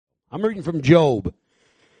I'm reading from Job,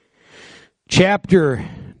 chapter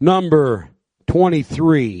number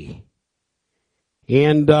 23.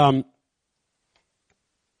 And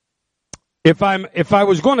if I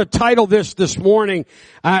was going to title this morning,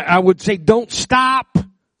 I would say, don't stop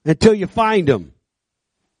until you find him.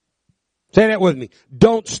 Say that with me.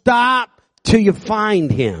 Don't stop till you find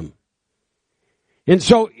him. And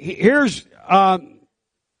so here's the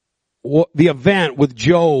event with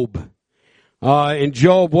Job. And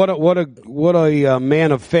Job, what a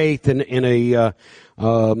man of faith and a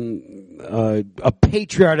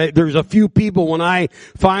patriarch. There's a few people when I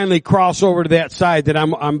finally cross over to that side that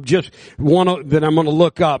I'm going to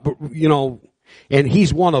look up, and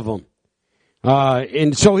he's one of them.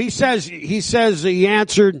 And so he says he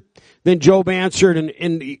answered, then Job answered,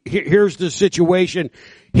 and here's the situation.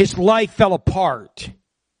 His life fell apart.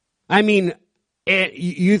 I mean,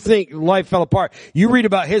 you think life fell apart. You read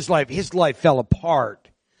about his life fell apart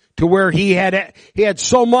to where he had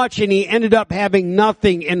so much and he ended up having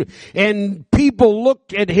nothing, and people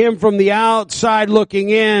looked at him from the outside looking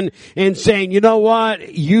in and saying, you know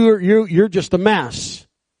what, you're just a mess.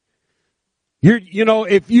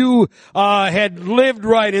 If you had lived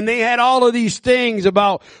right, and they had all of these things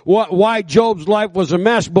about why Job's life was a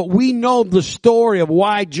mess, but we know the story of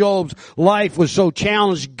why Job's life was so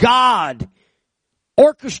challenged. God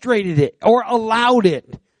orchestrated it or allowed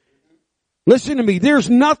it. Listen to me. There's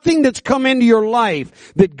nothing that's come into your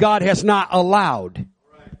life that God has not allowed.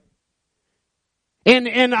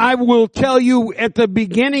 And I will tell you at the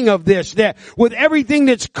beginning of this that with everything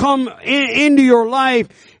that's come into your life,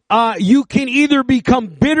 you can either become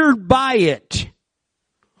bittered by it,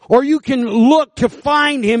 or you can look to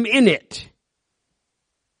find him in it.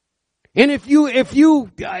 And if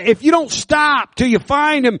you don't stop till you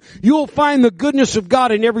find him, you'll find the goodness of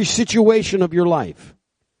God in every situation of your life.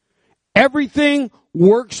 Everything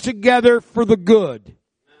works together for the good.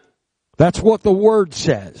 That's what the Word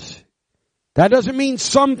says. That doesn't mean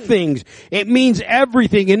some things. It means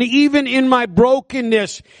everything. And even in my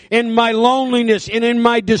brokenness, in my loneliness, and in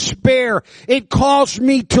my despair, it calls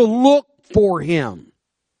me to look for him.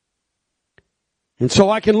 And so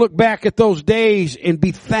I can look back at those days and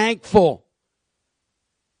be thankful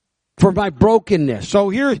for my brokenness. So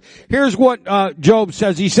here's what Job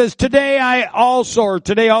says. He says, today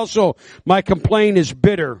also my complaint is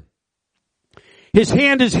bitter. His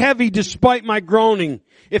hand is heavy despite my groaning.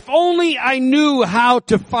 If only I knew how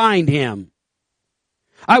to find him.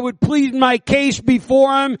 I would plead my case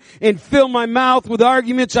before him and fill my mouth with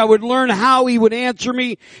arguments. I would learn how he would answer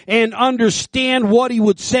me and understand what he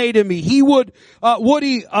would say to me. Would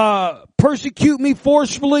he persecute me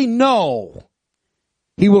forcefully? No.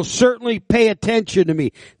 He will certainly pay attention to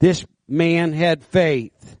me. This man had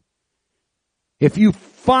faith. If you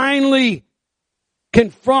finally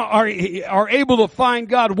are able to find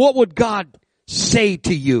God, what would God say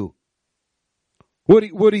to you? Would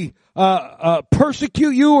he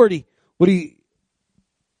persecute you, or would he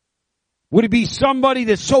be somebody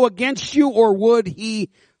that's so against you, or would he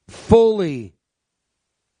fully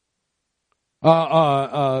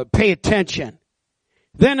pay attention?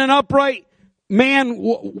 Then an upright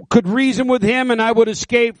man could reason with him, and I would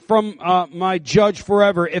escape from my judge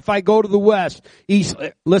forever. If I go to the west, east,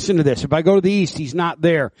 listen to this. If I go to the east, he's not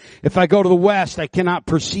there. If I go to the west, I cannot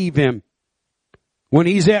perceive him. When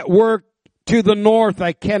he's at work to the north,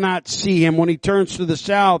 I cannot see him. When he turns to the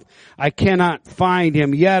south, I cannot find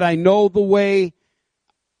him. Yet I know the way,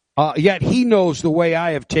 yet he knows the way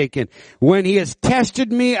I have taken. When he has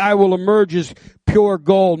tested me, I will emerge as pure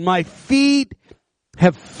gold. My feet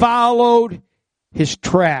have followed his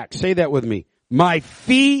tracks. Say that with me. My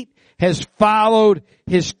feet has followed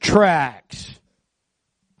his tracks.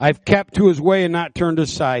 I've kept to his way and not turned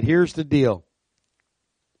aside. Here's the deal.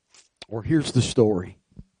 Or here's the story.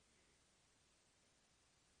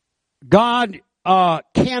 God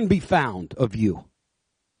can be found of you.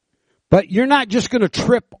 But you're not just going to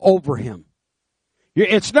trip over him.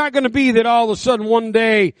 It's not going to be that all of a sudden one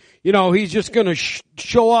day, he's just going to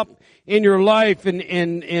show up in your life and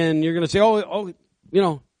you're going to say,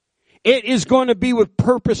 it is going to be with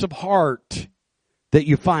purpose of heart that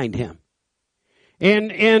you find him. And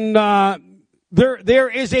there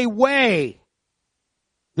is a way.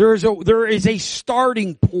 There is a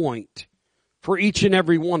starting point for each and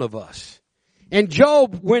every one of us. And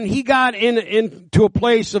Job, when he got into a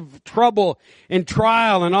place of trouble and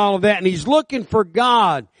trial and all of that, and he's looking for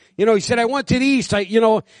God, he said, I went to the east,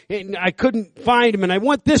 and I couldn't find him, and I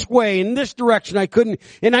went this way, in this direction, I couldn't,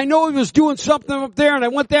 and I know he was doing something up there, and I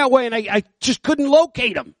went that way, and I just couldn't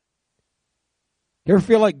locate him. You ever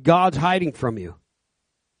feel like God's hiding from you?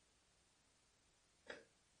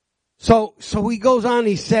 So he goes on,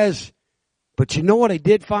 he says, but you know what I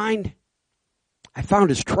did find? I found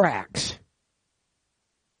his tracks.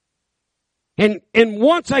 And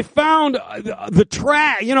once I found the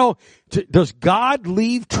track, does God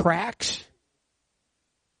leave tracks?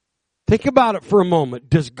 Think about it for a moment.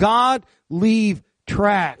 Does God leave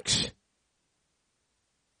tracks?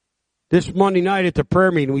 This Monday night at the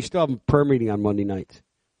prayer meeting, we still have a prayer meeting on Monday nights.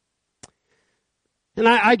 And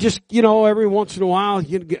I just, every once in a while,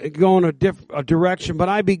 you go in a direction, but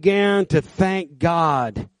I began to thank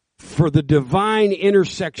God for the divine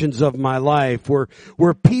intersections of my life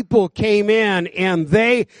where people came in and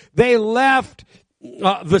they left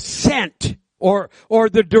the scent or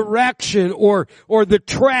the direction or the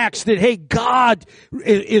tracks that, hey, God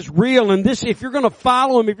is real, and this, if you're going to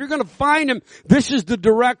follow him, if you're going to find him, this is the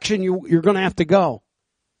direction you're going to have to go.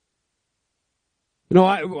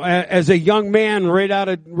 As a young man, right out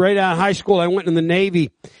of high school, I went in the Navy,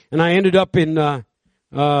 and I ended up in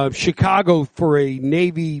Chicago for a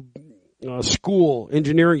Navy school,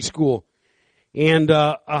 engineering school, and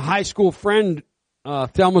a high school friend,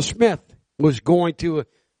 Thelma Smith, was going to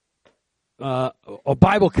a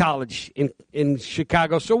Bible college in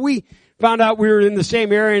Chicago. So we found out we were in the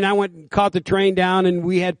same area, and I went and caught the train down, and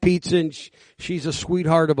we had pizza, and she's a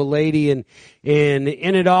sweetheart of a lady, and in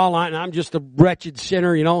it all, I'm just a wretched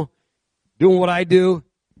sinner, doing what I do.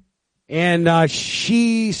 And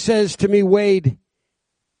she says to me, Wade,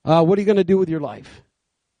 what are you going to do with your life?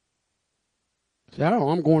 I said, I don't know,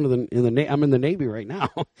 I'm going I'm in the Navy right now.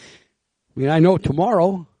 I know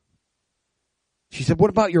tomorrow. She said, what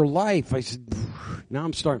about your life? I said, now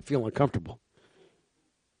I'm starting to feel uncomfortable.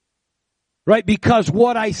 Right? Because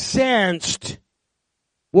what I sensed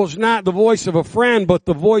was not the voice of a friend, but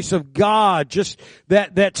the voice of God. Just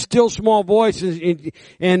that still small voice.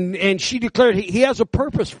 And she declared, he has a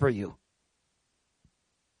purpose for you.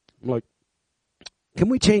 I'm like, can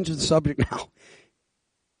we change the subject now?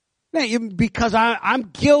 Because I'm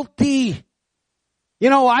guilty.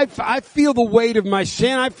 I feel the weight of my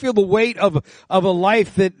sin. I feel the weight of a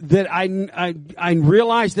life that I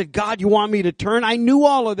realized that, God, you want me to turn. I knew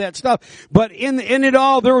all of that stuff, but in it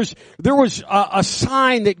all, there was a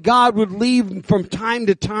sign that God would leave from time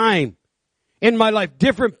to time in my life.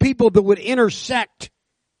 Different people that would intersect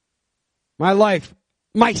my life.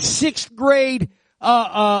 My 6th grade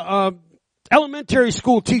elementary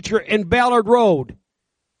school teacher in Ballard Road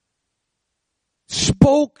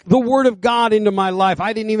spoke the word of God into my life.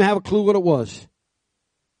 I didn't even have a clue what it was.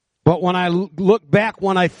 But when I look back,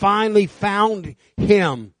 when I finally found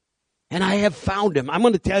him, and I have found him, I'm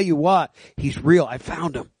going to tell you what, he's real. I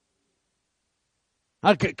found him.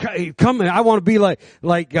 I want to be like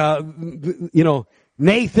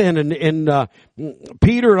Nathan and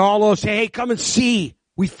Peter and all those. Say, hey, come and see.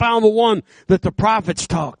 We found the one that the prophets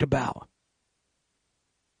talked about.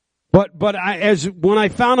 But when I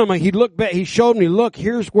found him, he looked back, he showed me, look,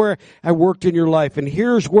 here's where I worked in your life, and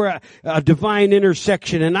here's where a divine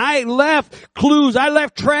intersection, and I left clues, I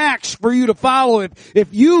left tracks for you to follow.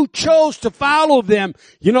 If you chose to follow them,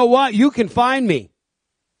 you know what? You can find me.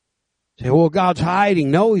 Say, well, God's hiding.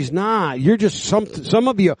 No, he's not. You're just some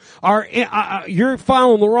of you are, you're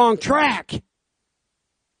following the wrong track.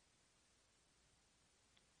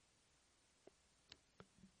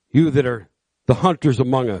 You that are the hunters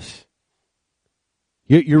among us.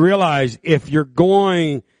 You realize if you're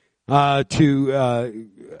going to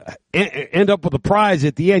end up with a prize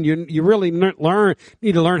at the end, you really need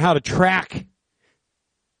to learn how to track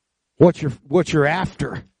what you're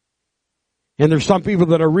after. And there's some people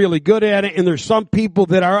that are really good at it, and there's some people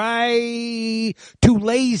that are too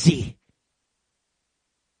lazy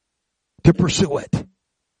to pursue it.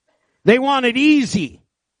 They want it easy.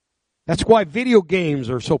 That's why video games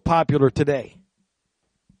are so popular today.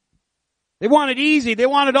 They want it easy. They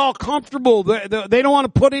want it all comfortable. They don't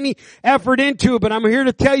want to put any effort into it. But I'm here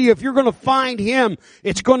to tell you, if you're going to find him,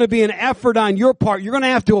 it's going to be an effort on your part. You're going to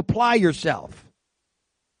have to apply yourself.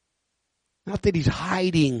 Not that he's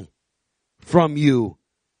hiding from you,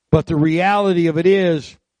 but the reality of it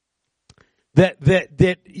is that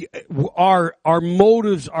our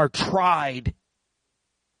motives are tried.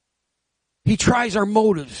 He tries our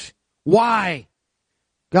motives. Why?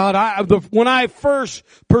 God, when I first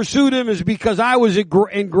pursued him is because I was in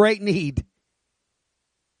great need.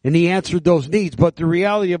 And he answered those needs. But the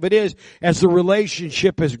reality of it is, as the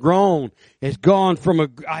relationship has grown, it's gone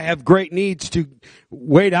from I have great needs to,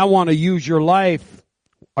 wait, I want to use your life.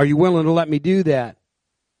 Are you willing to let me do that?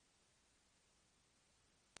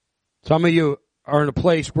 Some of you are in a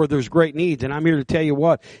place where there's great needs, and I'm here to tell you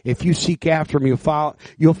what, if you seek after him,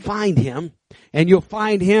 you'll find him. And you'll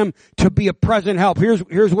find Him to be a present help.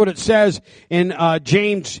 Here's what it says in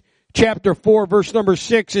James chapter 4, verse number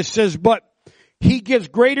 6. It says, but He gives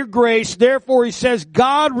greater grace. Therefore, He says,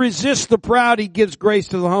 God resists the proud. He gives grace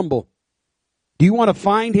to the humble. Do you want to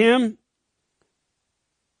find Him?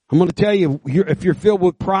 I'm going to tell you, if you're filled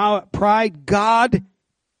with pride, God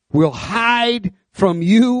will hide from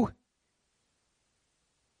you.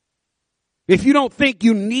 If you don't think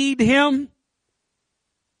you need Him,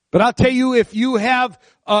 but I'll tell you, if you have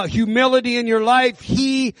humility in your life,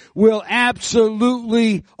 He will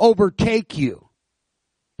absolutely overtake you.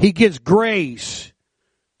 He gives grace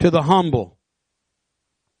to the humble.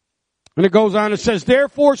 And it goes on, it says,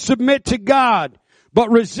 therefore submit to God, but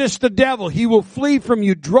resist the devil. He will flee from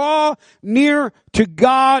you. Draw near to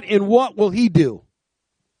God, and what will He do?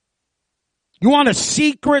 You want a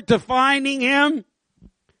secret to finding Him?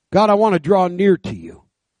 God, I want to draw near to you.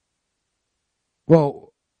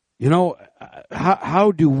 Well, you know,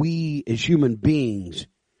 how do we as human beings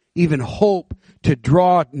even hope to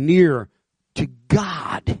draw near to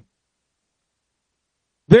God?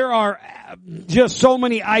 There are just so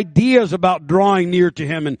many ideas about drawing near to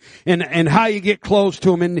Him and how you get close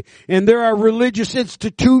to Him. And there are religious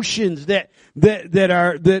institutions that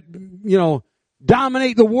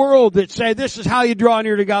dominate the world that say this is how you draw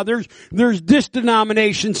near to God. There's this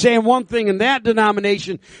denomination saying one thing and that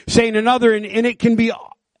denomination saying another, and it can be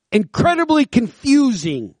incredibly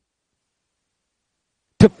confusing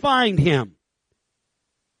to find Him.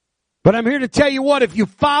 But I'm here to tell you what, if you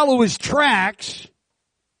follow His tracks,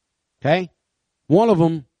 okay, one of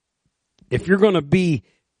them, if you're going to be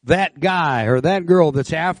that guy or that girl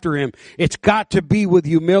that's after Him, it's got to be with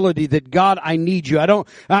humility that God, I need you.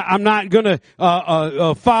 I'm not going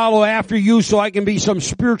to follow after you so I can be some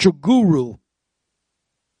spiritual guru.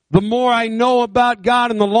 The more I know about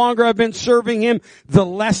God and the longer I've been serving Him, the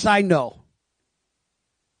less I know.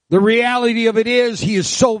 The reality of it is, He is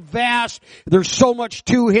so vast, there's so much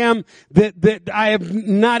to Him that I have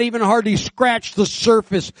not even hardly scratched the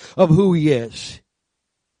surface of who He is.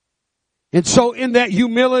 And so in that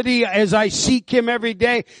humility, as I seek Him every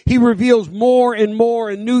day, He reveals more and more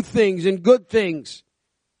and new things and good things.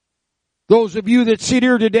 Those of you that sit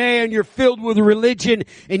here today and you're filled with religion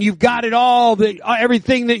and you've got it all,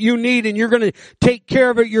 everything that you need, and you're going to take care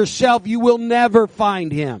of it yourself, you will never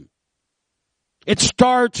find Him. It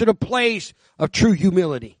starts at a place of true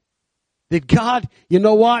humility. That God, you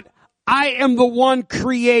know what? I am the one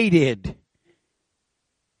created.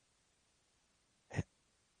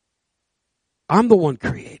 I'm the one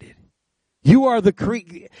created. You are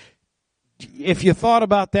the If you thought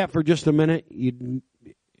about that for just a minute,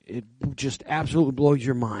 it just absolutely blows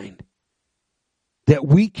your mind. That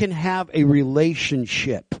we can have a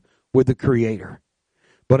relationship with the Creator.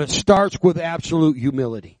 But it starts with absolute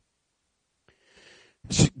humility.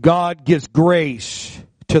 God gives grace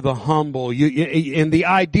to the humble. And the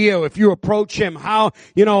idea, if you approach Him,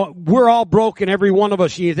 we're all broken, every one of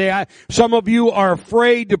us. Some of you are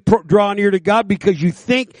afraid to draw near to God because you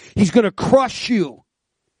think He's going to crush you.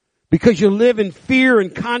 Because you live in fear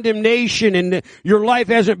and condemnation and your life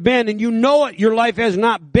hasn't been, and you know it, your life has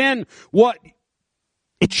not been what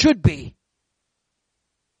it should be.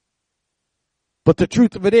 But the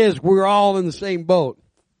truth of it is, we're all in the same boat.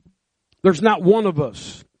 There's not one of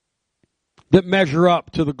us that measure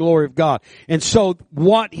up to the glory of God. And so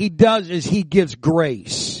what He does is He gives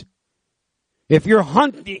grace. If you're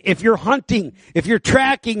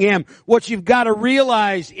tracking Him, what you've got to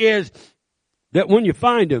realize is that when you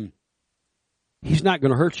find Him, He's not going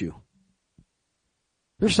to hurt you.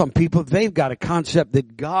 There's some people, they've got a concept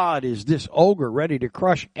that God is this ogre ready to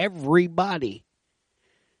crush everybody.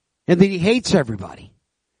 And that He hates everybody.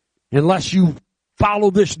 Unless you follow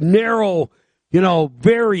this narrow,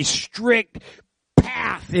 very strict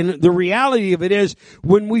path. And the reality of it is,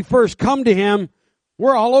 when we first come to Him,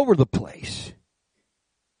 we're all over the place.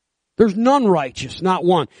 There's none righteous, not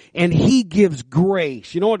one. And He gives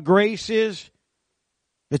grace. You know what grace is?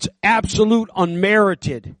 It's absolute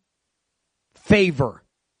unmerited favor.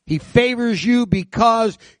 He favors you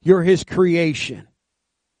because you're His creation.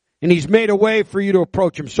 And He's made a way for you to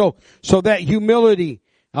approach Him. So that humility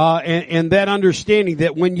and that understanding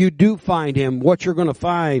that when you do find Him, what you're going to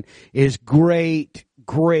find is great,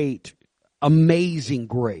 amazing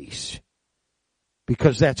grace.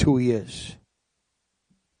 Because that's who He is.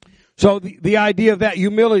 So the idea of that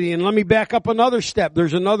humility, and let me back up another step.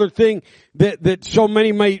 There's another thing that so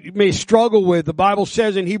many may struggle with. The Bible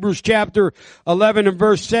says in Hebrews chapter 11 and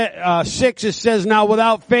verse 6, it says, now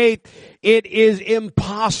without faith, it is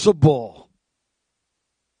impossible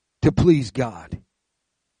to please God.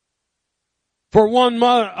 For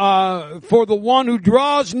the one who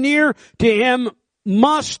draws near to him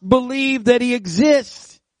must believe that he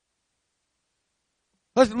exists.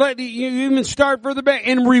 Let's let you even start further back.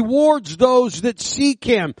 And rewards those that seek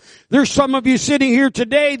him. There's some of you sitting here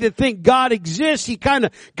today that think God exists. He kind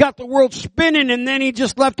of got the world spinning and then he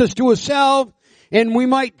just left us to himself. And we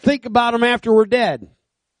might think about him after we're dead.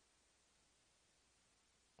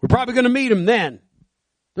 We're probably going to meet him then.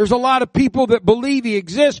 There's a lot of people that believe he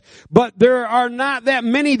exists, but there are not that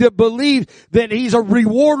many that believe that he's a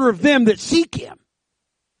rewarder of them that seek him.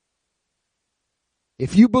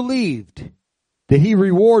 If you believed that he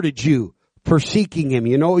rewarded you for seeking him,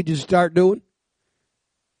 you know what you start doing?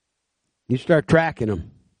 You start tracking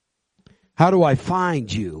him. How do I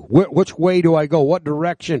find you? Which way do I go? What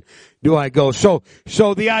direction do I go? So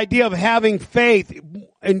the idea of having faith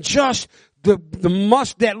and just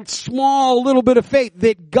that small little bit of faith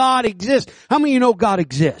that God exists. How many of you know God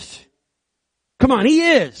exists? Come on, he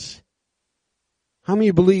is. How many of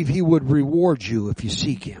you believe he would reward you if you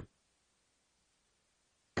seek him?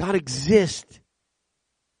 God exists.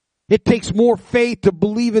 It takes more faith to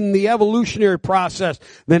believe in the evolutionary process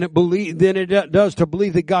than it does to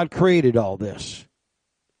believe that God created all this.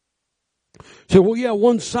 So, well, yeah,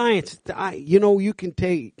 one science, you can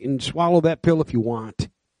take and swallow that pill if you want.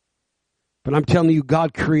 But I'm telling you,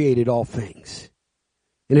 God created all things.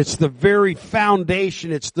 And it's the very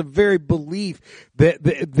foundation, it's the very belief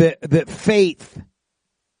that faith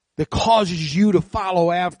that causes you to follow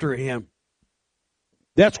after him.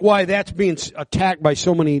 That's why that's being attacked by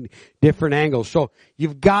so many different angles. So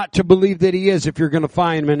you've got to believe that he is if you're going to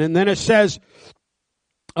find him. And then it says,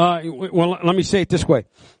 let me say it this way.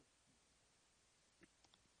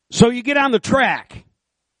 So you get on the track,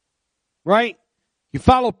 right? You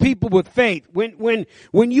follow people with faith. When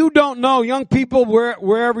you don't know, young people,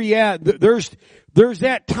 wherever you're at, there's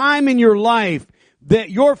that time in your life that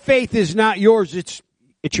your faith is not yours, it's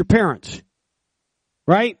your parents.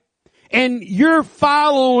 Right? And you're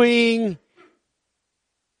following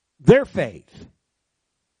their faith.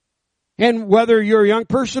 And whether you're a young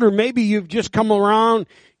person or maybe you've just come around,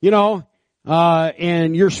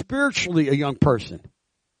 and you're spiritually a young person.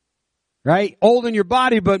 Right? Old in your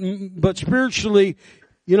body, but spiritually,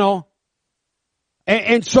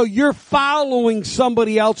 and so you're following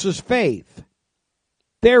somebody else's faith.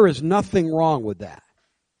 There is nothing wrong with that.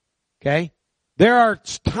 Okay? There are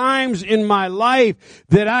times in my life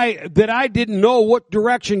that I didn't know what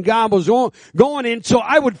direction God was going in, so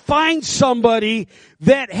I would find somebody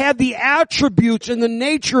that had the attributes and the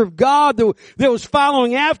nature of God that was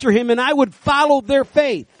following after him, and I would follow their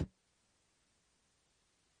faith.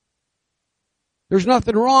 There's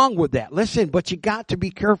nothing wrong with that. Listen, but you got to be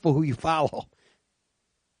careful who you follow.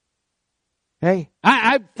 Hey,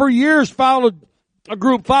 I for years followed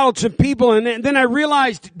some people, and then I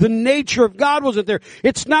realized the nature of God wasn't there.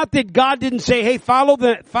 It's not that God didn't say, hey, follow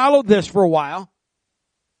this for a while.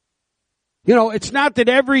 It's not that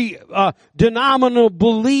every denominational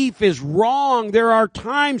belief is wrong. There are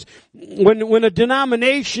times when a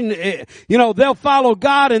denomination, they'll follow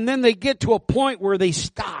God, and then they get to a point where they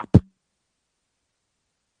stop.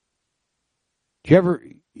 Do you ever,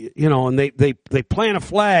 and they plant a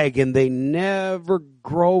flag and they never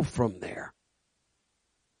grow from there.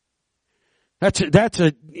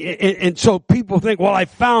 And so people think, well, I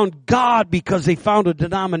found God because they found a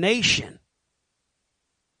denomination.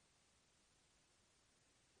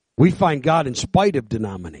 We find God in spite of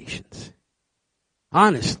denominations.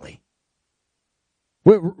 Honestly.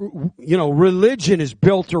 Religion is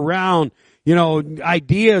built around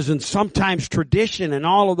ideas and sometimes tradition and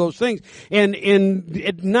all of those things.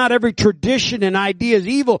 And not every tradition and idea is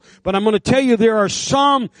evil, but I'm going to tell you there are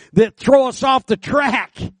some that throw us off the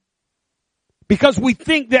track. Because we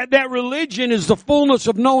think that religion is the fullness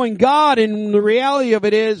of knowing God, and the reality of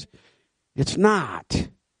it is, it's not.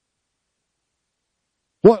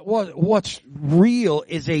 What's real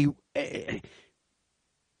is a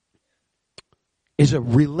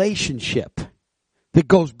relationship that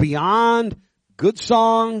goes beyond good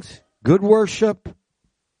songs, good worship,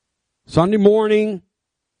 Sunday morning,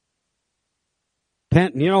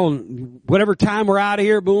 whatever time we're out of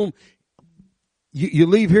here, boom. You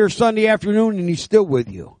leave here Sunday afternoon and he's still with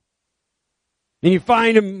you. And you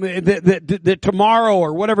find him that tomorrow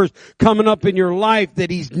or whatever's coming up in your life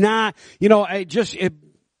that he's not,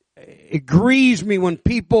 it grieves me when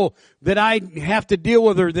people that I have to deal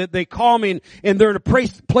with or that they call me and they're in a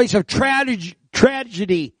place of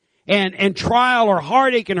tragedy and trial or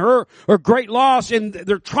heartache and hurt or great loss, and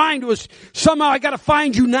they're trying to somehow I got to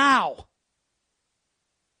find you now.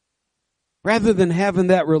 Rather than having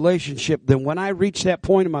that relationship, then when I reach that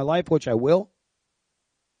point in my life, which I will,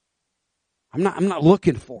 I'm not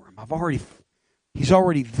looking for him. He's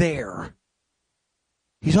already there.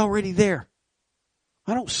 He's already there.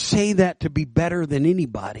 I don't say that to be better than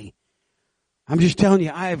anybody. I'm just telling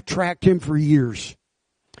you, I have tracked him for years.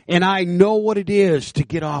 And I know what it is to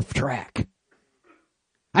get off track.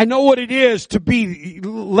 I know what it is to be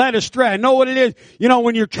led astray. I know what it is. You know,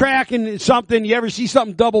 when you're tracking something, you ever see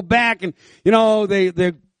something double back and, you know, they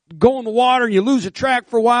go in the water and you lose a track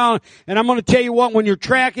for a while. And I'm going to tell you what, when you're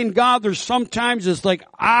tracking God, there's sometimes it's like,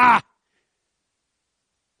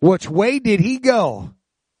 which way did he go?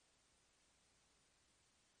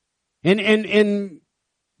 And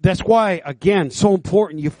that's why, again, so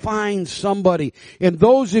important. You find somebody. And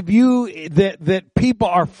those of you that people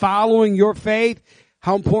are following your faith,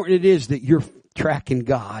 how important it is that you're tracking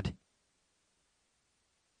God.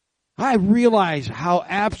 I realize how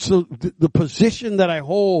absolute, the position that I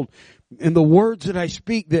hold and the words that I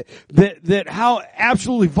speak, that how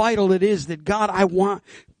absolutely vital it is that God, I want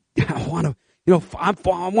to, you know, I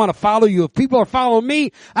want to follow you. If people are following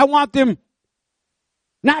me, I want them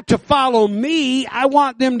not to follow me. I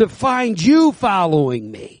want them to find you following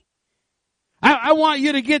me. I want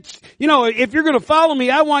you to get, you know, if you're going to follow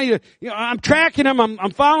me, I want you to, you know, I'm tracking him,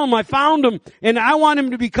 I'm following him, I found him, and I want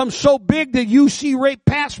him to become so big that you see right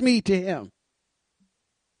past me to him.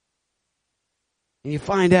 And you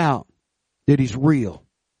find out that he's real.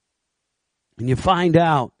 And you find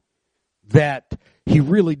out that he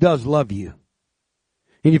really does love you.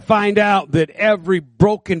 And you find out that every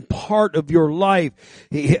broken part of your life,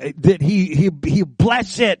 that he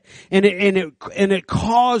bless it, and it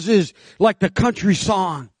causes, like the country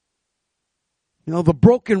song, you know, the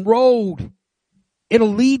broken road,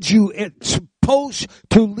 it'll lead you, it's supposed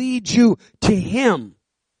to lead you to him.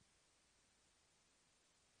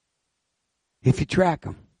 If you track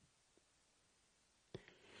him.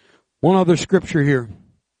 One other scripture here.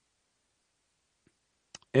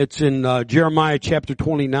 It's in Jeremiah chapter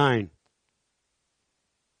 29.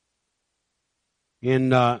 In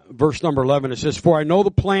verse number 11, it says, "For I know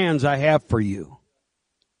the plans I have for you."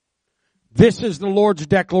 This is the Lord's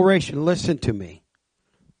declaration. Listen to me.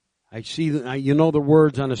 I see, you know the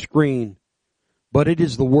words on the screen, but it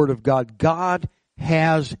is the word of God. God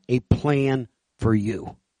has a plan for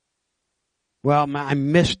you. Well, I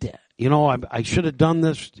missed it. You know, I should have done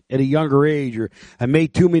this at a younger age, or I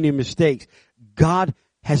made too many mistakes. God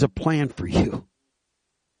has a plan for you.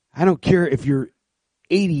 I don't care if you're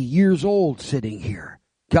 80 years old sitting here.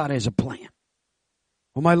 God has a plan.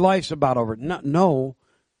 Well, my life's about over. No,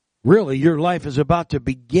 really, your life is about to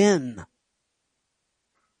begin.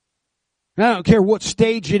 I don't care what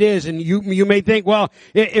stage it is, and you may think, well,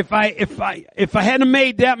 if I hadn't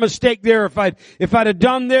made that mistake there, if I'd have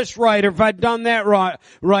done this right, or if I'd done that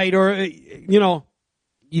right, or you know,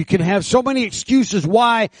 you can have so many excuses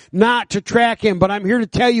why not to track him, but I'm here to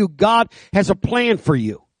tell you God has a plan for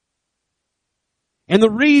you. And the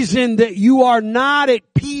reason that you are not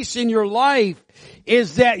at peace in your life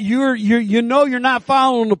is that you know you're not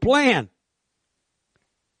following the plan.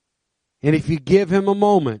 And if you give him a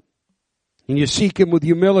moment and you seek him with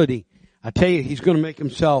humility, I tell you, he's going to make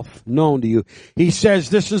himself known to you. He says,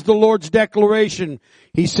 this is the Lord's declaration.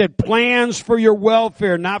 He said, plans for your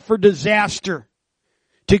welfare, not for disaster,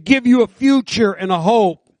 to give you a future and a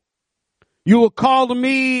hope. You will call to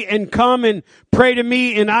me and come and pray to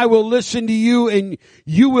me, and I will listen to you, and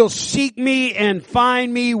you will seek me and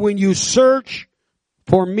find me when you search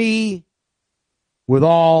for me with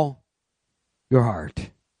all your heart.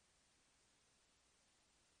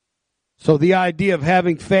 So the idea of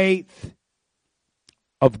having faith,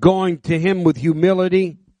 of going to him with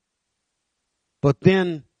humility, but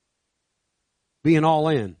then being all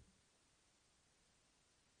in.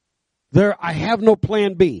 I have no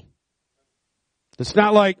plan B. It's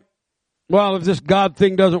not like, well, if this God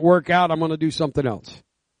thing doesn't work out, I'm going to do something else.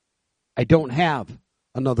 I don't have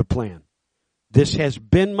another plan. This has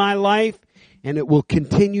been my life, and it will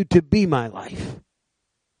continue to be my life.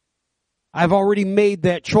 I've already made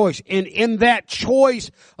that choice. And in that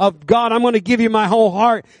choice of God, I'm going to give you my whole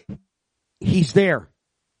heart, he's there.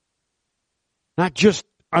 Not just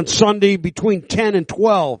on Sunday between 10 and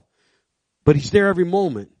 12, but he's there every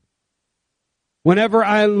moment. Whenever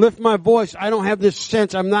I lift my voice, I don't have this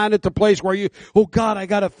sense, I'm not at the place where oh God, I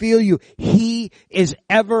gotta feel you. He is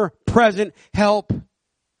ever present help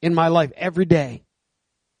in my life every day.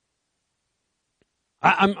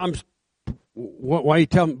 Why are you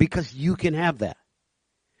telling me? Because you can have that.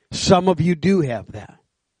 Some of you do have that.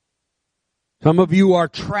 Some of you are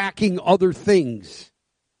tracking other things.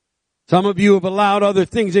 Some of you have allowed other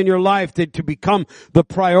things in your life to become the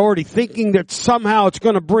priority, thinking that somehow it's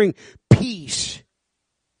going to bring peace.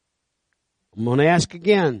 I'm going to ask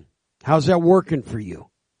again, how's that working for you?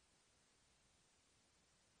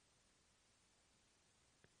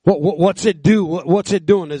 What's it do? What's it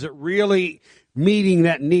doing? Is it really meeting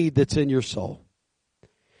that need that's in your soul?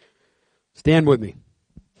 Stand with me.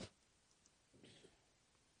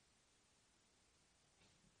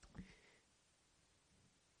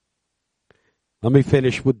 Let me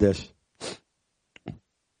finish with this. Did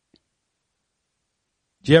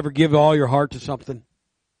you ever give all your heart to something? Has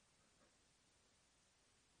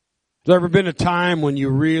there ever been a time when you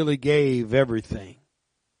really gave everything?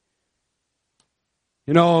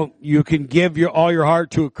 You know, you can give all your heart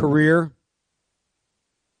to a career.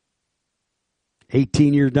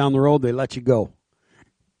 18 years down the road, they let you go.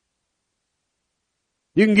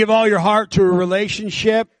 You can give all your heart to a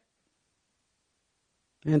relationship.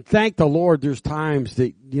 And thank the Lord, there's times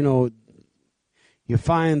that, you know, you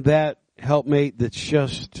find that helpmate that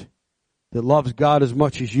loves God as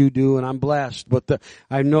much as you do, and I'm blessed. But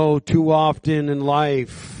I know too often in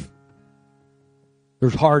life,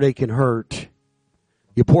 there's heartache and hurt.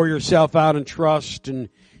 You pour yourself out in trust, and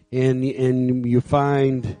you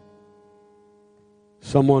find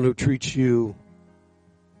someone who treats you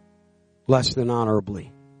less than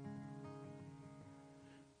honorably.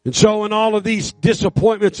 And so in all of these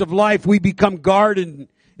disappointments of life, we become guarded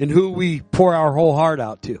in who we pour our whole heart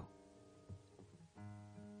out to.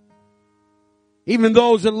 Even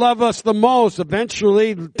those that love us the most,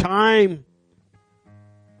 eventually, time,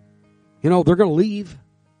 you know, they're going to leave.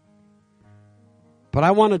 But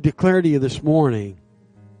I want to declare to you this morning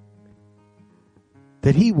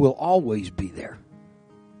that He will always be there.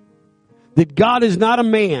 That God is not a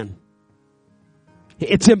man.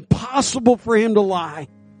 It's impossible for Him to lie.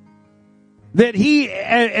 That He,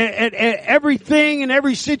 at everything and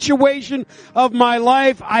every situation of my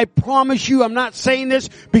life, I promise you, I'm not saying this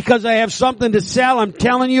because I have something to sell. I'm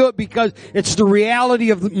telling you it because it's the reality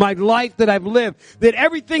of my life that I've lived. That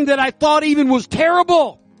everything that I thought even was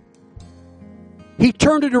terrible, He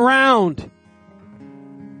turned it around.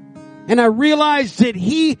 And I realized that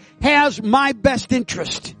He has my best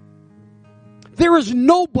interest. There is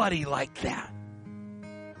nobody like that.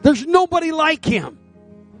 There's nobody like Him.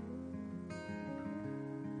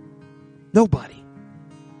 Nobody.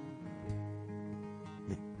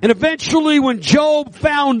 And eventually when Job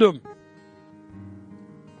found him,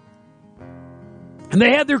 and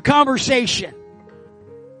they had their conversation,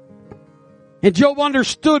 and Job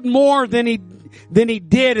understood more than he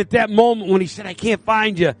did at that moment when he said, I can't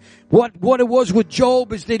find you. What it was with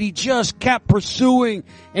Job is that he just kept pursuing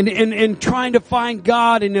and trying to find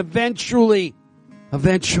God, and eventually,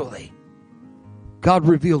 God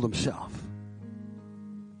revealed Himself.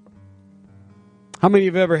 How many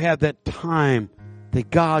of you have ever had that time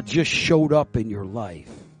that God just showed up in your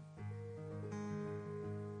life?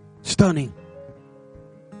 Stunning.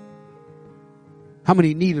 How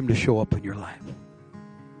many need Him to show up in your life?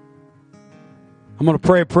 I'm going to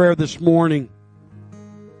pray a prayer this morning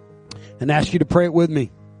and ask you to pray it with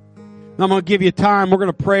me. I'm going to give you time. We're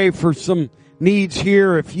going to pray for some needs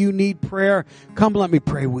here. If you need prayer, come let me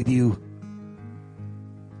pray with you.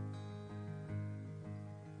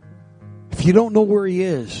 If you don't know where He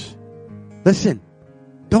is, listen,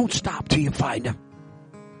 don't stop till you find Him.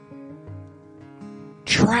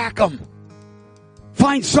 Track Him.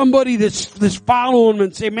 Find somebody that's following Him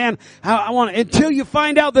and say, man, I want to, until you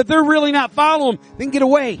find out that they're really not following Him, then get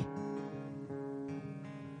away.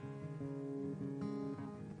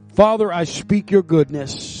 Father, I speak Your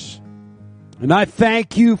goodness, and I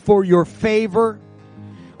thank You for Your favor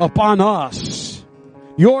upon us.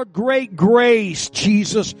 Your great grace,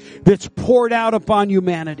 Jesus, that's poured out upon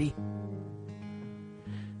humanity.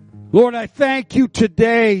 Lord, I thank You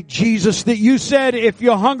today, Jesus, that You said if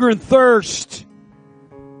you hunger and thirst,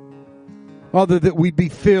 Father, that we be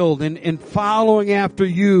filled. And following after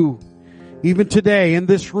You, even today in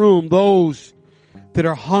this room, those that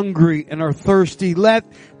are hungry and are thirsty, let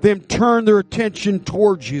them turn their attention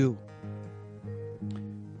towards You.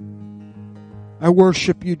 I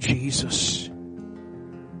worship You, Jesus.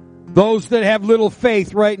 Those that have little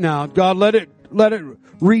faith right now, God, let it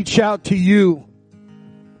reach out to You.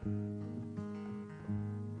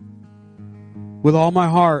 With all my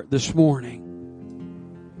heart this morning.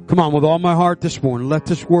 Come on, with all my heart this morning, let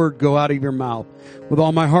this word go out of your mouth. With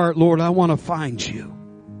all my heart, Lord, I want to find You.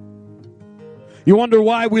 You wonder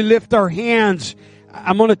why we lift our hands.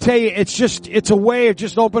 I'm going to tell you, it's a way of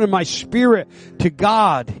just opening my spirit to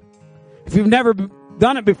God. If you've never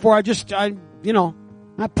done it before,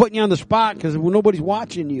 not putting you on the spot because nobody's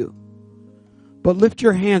watching you. But lift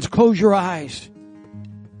your hands, close your eyes,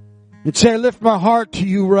 and say, I lift my heart to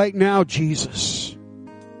You right now, Jesus.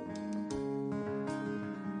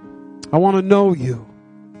 I want to know you.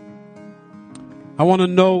 I want to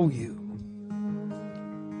know you.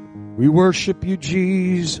 We worship you,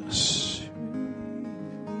 Jesus.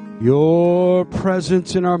 Your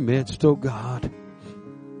presence in our midst, oh God.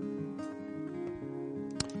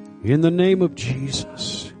 In the name of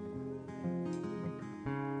Jesus.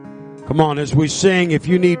 Come on, as we sing, if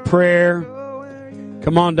you need prayer,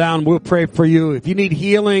 come on down. We'll pray for you. If you need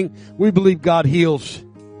healing, we believe God heals.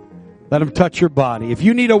 Let Him touch your body. If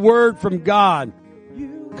you need a word from God,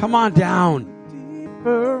 come on down.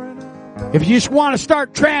 If you just want to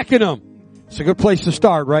start tracking Him, it's a good place to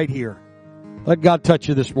start right here. Let God touch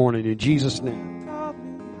you this morning in Jesus' name.